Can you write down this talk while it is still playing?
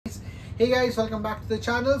Hey guys, welcome back to the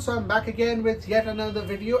channel. So I'm back again with yet another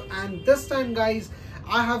video, and this time guys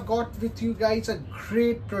I have got with you guys a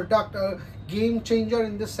great product, a game changer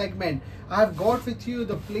in this segment. I have got with you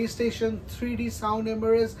the PlayStation 3D sound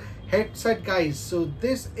immersive headset guys. So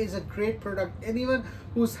this is a great product. Anyone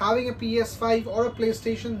who's having a PS5 or a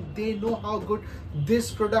PlayStation, they know how good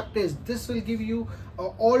this product is. This will give you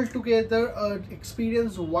altogether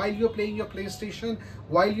experience while you're playing your PlayStation,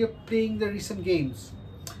 while you're playing the recent games.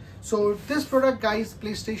 So this product guys,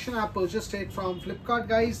 PlayStation, I purchased it from Flipkart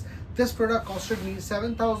guys. This product costed me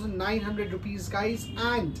 7,900 rupees guys,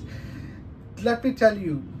 and let me tell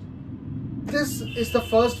you, this is the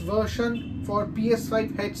first version for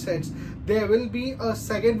PS5 headsets. There will be a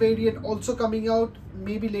second variant also coming out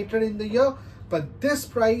maybe later in the year, but this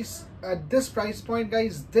price, at this price point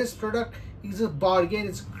guys, this product is a bargain.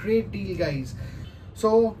 It's a great deal guys.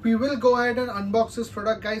 So we will go ahead and unbox this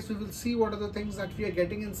product guys. We will see what are the things that we are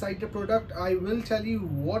getting inside the product. I will tell you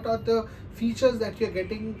what are the features that you're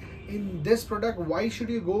getting in this product. Why should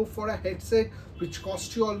you go for a headset which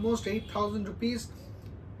costs you almost 8,000 rupees?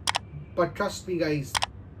 But trust me guys,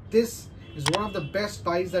 this is one of the best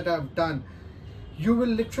buys that I've done. You will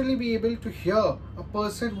literally be able to hear a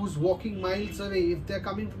person who's walking miles away. If they're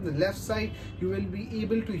coming from the left side, you will be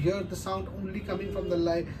able to hear the sound only coming from the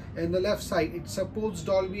left side. It supports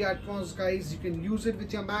Dolby Atmos guys. You can use it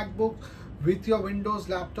with your MacBook, with your Windows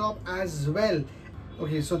laptop as well.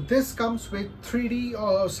 Okay, so this comes with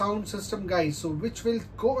 3D sound system guys, so which will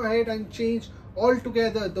go ahead and change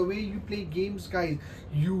altogether the way you play games guys.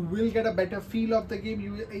 You will get a better feel of the game.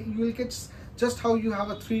 You will get just how you have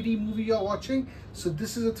a 3D movie you're watching. So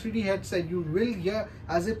this is a 3D headset. You will hear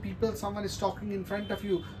as if someone is talking in front of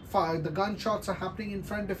you. The gunshots are happening in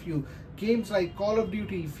front of you. Games like Call of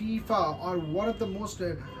Duty, FIFA are one of the most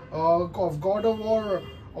of God of War,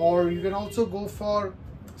 or you can also go for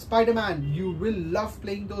Spider-Man. You will love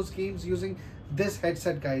playing those games using this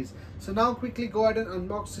headset guys. So now quickly go ahead and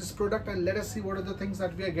unbox this product and let us see what are the things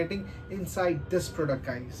that we are getting inside this product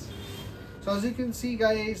guys. So as you can see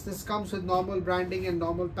guys, this comes with normal branding and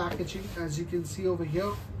normal packaging. As you can see over here,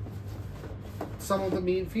 some of the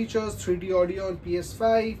main features: 3D audio on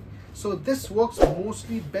PS5. So this works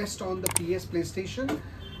mostly best on the PlayStation,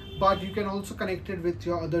 but you can also connect it with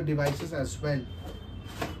your other devices as well.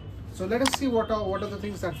 So let us see what are the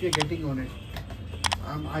things that we are getting on it.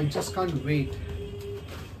 I just can't wait.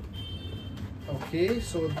 Okay,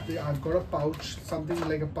 so I've got a pouch, something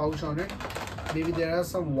like a pouch on it. Maybe there are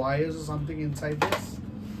some wires or something inside this.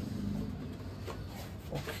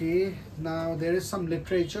 Okay, now there is some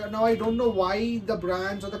literature. Now I don't know why the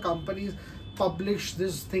brands or the companies publish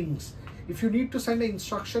these things. If you need to send an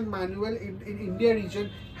instruction manual in India region,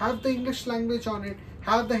 have the English language on it,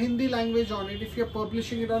 have the Hindi language on it. If you're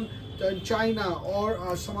publishing it on China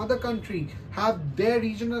or some other country, have their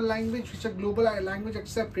regional language, which are global language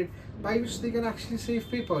accepted, by which they can actually save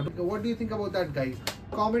paper. What do you think about that guys?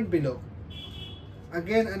 Comment below.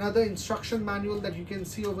 Again, another instruction manual that you can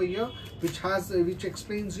see over here, which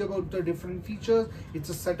explains you about the different features. It's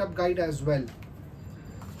a setup guide as well.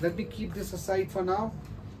 Let me keep this aside for now.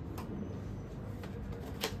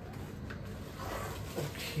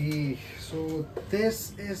 Okay, so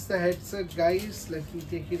this is the headset guys. Let me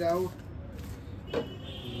take it out.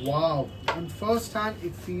 Wow, on first hand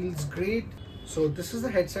it feels great. So this is the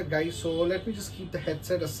headset guys. So let me just keep the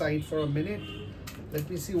headset aside for a minute. Let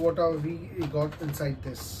me see what we got inside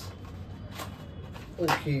this.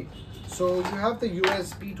 Okay, so you have the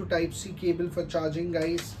USB to Type-C cable for charging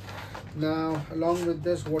guys. Now along with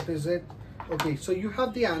this, what is it? Okay, so you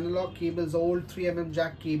have the analog cables, old 3mm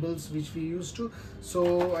jack cables which we used to.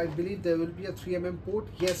 So I believe there will be a 3mm port.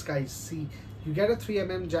 Yes guys, see, you get a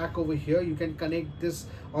 3mm jack over here. You can connect this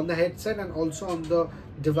on the headset and also on the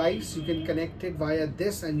device. You can connect it via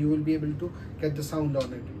this and you will be able to get the sound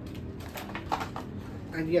on it.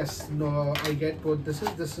 And yes, no, I get what this is.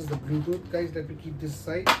 This is the Bluetooth guys. Let me keep this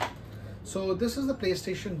aside. So this is the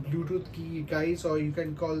PlayStation Bluetooth key guys, or you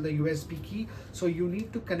can call the USB key. So you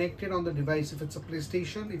need to connect it on the device. If it's a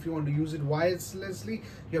PlayStation, if you want to use it wirelessly,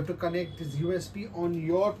 you have to connect this USB on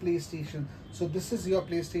your PlayStation. So this is your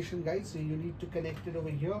PlayStation guys, so you need to connect it over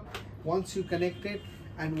here. Once you connect it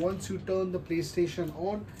and once you turn the PlayStation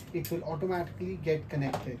on, it will automatically get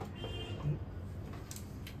connected.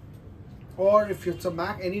 Or if it's a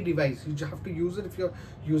Mac, any device, you just have to use it if you're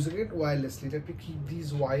using it wirelessly. Let me keep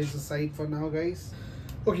these wires aside for now guys.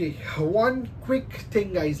 Okay, one quick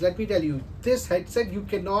thing guys, let me tell you, this headset you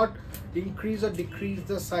cannot increase or decrease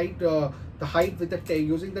the height with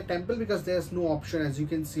using the temple, because there's no option, as you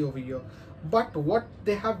can see over here. But what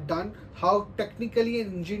they have done, how technically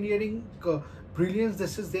and engineering brilliance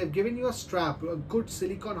this is, they have given you a strap, a good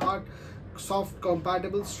silicone hard soft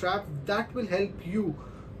compatible strap that will help you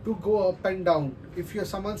to go up and down. If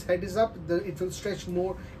someone's head is up, it will stretch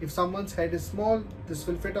more. If someone's head is small, this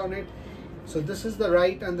will fit on it. So this is the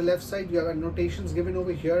right and the left side. You have annotations given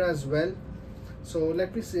over here as well. So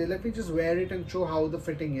let me just wear it and show how the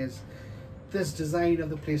fitting is. This design of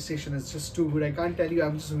the PlayStation is just too good. I can't tell you,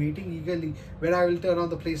 I'm just waiting eagerly when I will turn on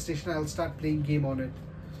the PlayStation. I'll start playing game on it.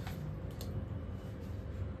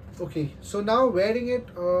 Okay, so now wearing it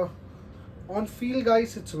on feel,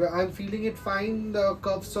 guys, I'm feeling it fine. The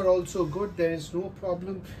curves are also good. There is no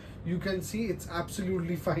problem. You can see it's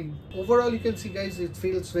absolutely fine. Overall, you can see, guys, it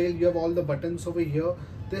feels well. You have all the buttons over here.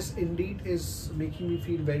 This indeed is making me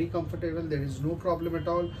feel very comfortable. There is no problem at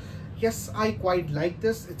all. Yes, I quite like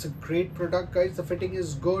this. It's a great product, guys. The fitting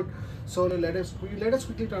is good. So let us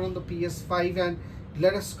quickly turn on the PS5 and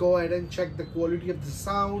let us go ahead and check the quality of the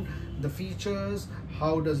sound, the features,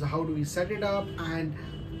 how do we set it up, and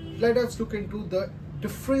let us look into the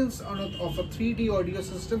difference of a 3D audio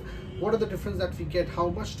system. What are the difference that we get? How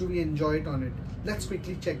much do we enjoy it on it? Let's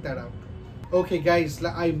quickly check that out. Okay, guys,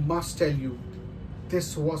 I must tell you,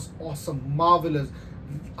 this was awesome, marvelous.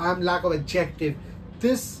 I'm lack of adjective.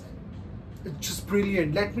 This is just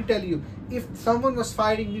brilliant. Let me tell you, if someone was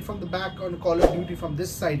firing me from the back on Call of Duty from this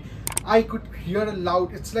side, I could hear a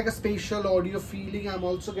loud, it's like a spatial audio feeling I'm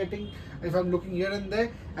also getting if I'm looking here and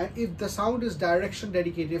there. And if the sound is direction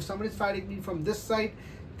dedicated, if someone is firing me from this side,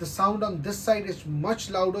 the sound on this side is much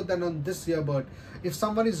louder than on this earbud. If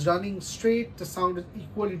someone is running straight, the sound is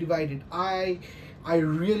equally divided. I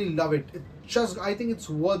really love it. I think it's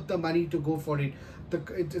worth the money to go for it.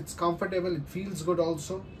 It's comfortable, it feels good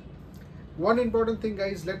also. One important thing,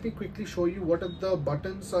 guys, let me quickly show you what are the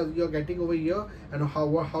buttons you're getting over here and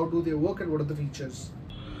how do they work and what are the features.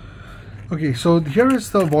 Okay, so here is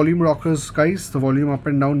the volume rockers, guys, the volume up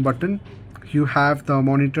and down button. You have the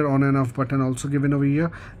monitor on and off button also given over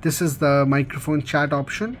here. This is the microphone chat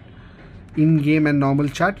option. In-game and normal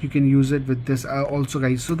chat, you can use it with this also,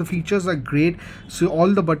 guys. So the features are great. So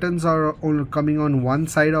all the buttons are coming on one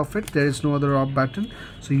side of it. There is no other up button.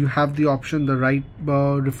 So you have the option, the right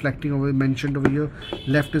reflecting over mentioned over here,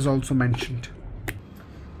 left is also mentioned.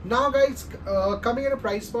 Now, guys, coming at a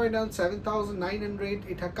price point around 7,900,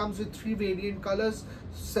 it comes with 3 variant colors.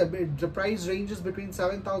 The price ranges between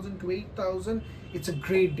 7,000 to 8,000. It's a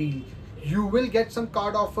great deal. You will get some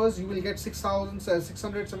card offers. You will get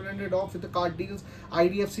 6,600, 700 off with the card deals.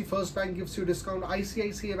 IDFC First Bank gives you discount.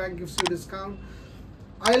 ICICI Bank gives you discount.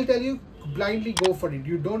 I'll tell you, blindly go for it.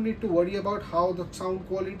 You don't need to worry about how the sound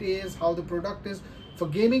quality is, how the product is. For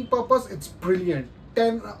gaming purpose, it's brilliant.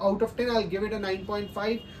 10 out of 10, I'll give it a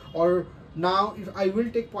 9.5. Or now, if I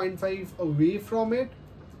will take 0.5 away from it,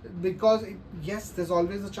 because yes, there's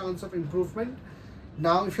always a chance of improvement.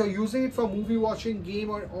 Now, if you're using it for movie watching, game,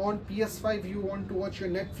 or on PS5 you want to watch your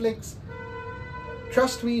Netflix,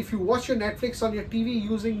 trust me, if you watch your Netflix on your TV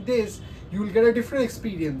using this, you will get a different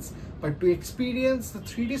experience. But to experience the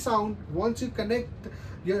 3D sound, once you connect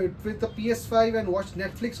with the PS5 and watch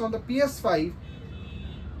Netflix on the PS5,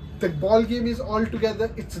 the ball game is altogether,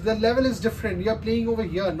 the level is different. You're playing over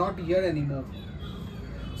here, not here anymore.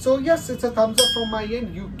 So yes, it's a thumbs up from my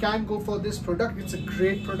end. You can go for this product. It's a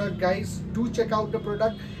great product, guys. Do check out the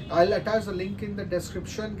product. I'll attach the link in the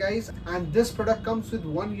description, guys. And this product comes with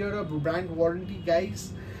 1 year of brand warranty,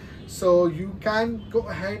 guys. So you can go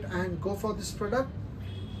ahead and go for this product.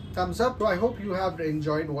 Thumbs up. So I hope you have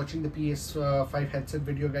enjoyed watching the PS5 headset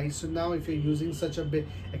video, guys. So now if you're using such a big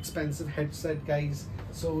expensive headset, guys,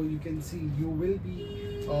 so you can see you will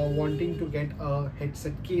be wanting to get a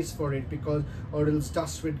headset case for it, because or else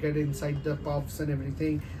dust will get inside the puffs and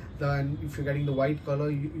everything. Then if you're getting the white color,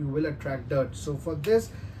 you will attract dirt. So for this,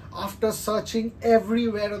 after searching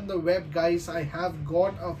everywhere on the web, guys, I have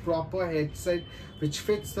got a proper headset which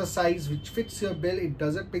fits the size, which fits your bill. It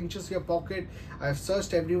doesn't pinches your pocket. I've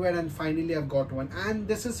searched everywhere and finally I've got one. And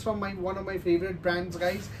this is from one of my favorite brands,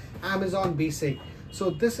 guys, Amazon Basic. So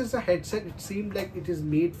this is a headset. It seemed like it is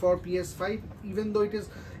made for PS5, even though it is,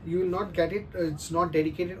 you will not get it. It's not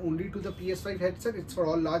dedicated only to the PS5 headset. It's for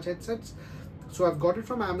all large headsets. So I've got it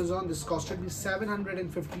from Amazon. This costed me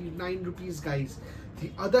 759 rupees, guys. The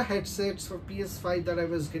other headsets for PS5 that I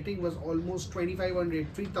was getting was almost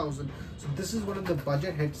 2,500, 3,000. So this is one of the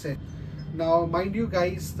budget headset. Now, mind you,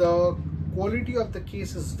 guys, the quality of the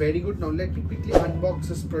case is very good. Now let me quickly unbox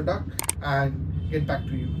this product and get back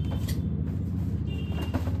to you.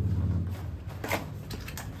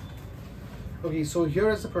 Okay, so here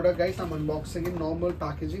is the product, guys. I'm unboxing in normal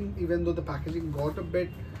packaging, even though the packaging got a bit,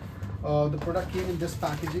 the product came in this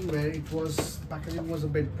packaging where packaging was a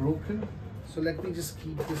bit broken. So let me just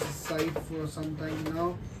keep this aside for some time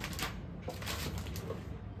now.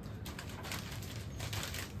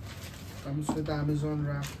 Comes with Amazon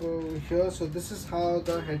wrapper over here. So this is how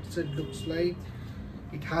the headset looks like.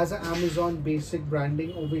 It has an Amazon basic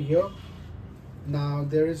branding over here. Now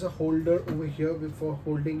there is a holder over here. Before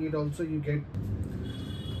holding it also you get,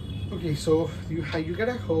 okay, so you get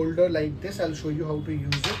a holder like this. I'll show you how to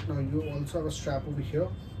use it. Now you also have a strap over here.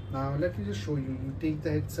 Now let me just show you. You take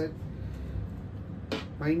the headset.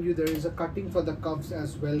 Mind you, there is a cutting for the cuffs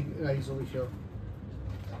as well, guys, over here.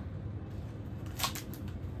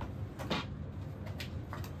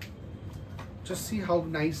 Just see how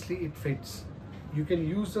nicely it fits. You can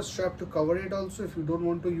use the strap to cover it also. If you don't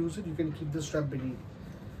want to use it, you can keep the strap beneath.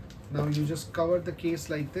 Now you just cover the case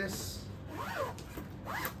like this.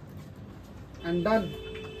 And done.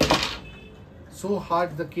 So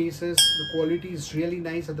hard the case is. The quality is really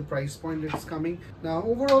nice at the price point it's coming. Now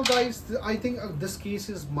overall, guys, I think this case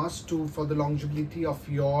is must do for the longevity of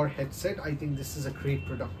your headset. I think this is a great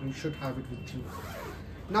product. You should have it with you.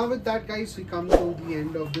 Now with that, guys, we come to the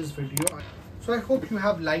end of this video. So I hope you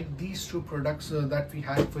have liked these two products that we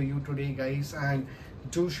had for you today, guys, and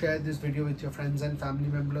do share this video with your friends and family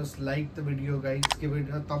members. Like the video, guys, give it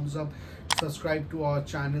a thumbs up, subscribe to our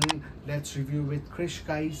channel. Let's review with Krish,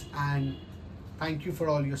 guys, and thank you for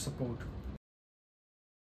all your support.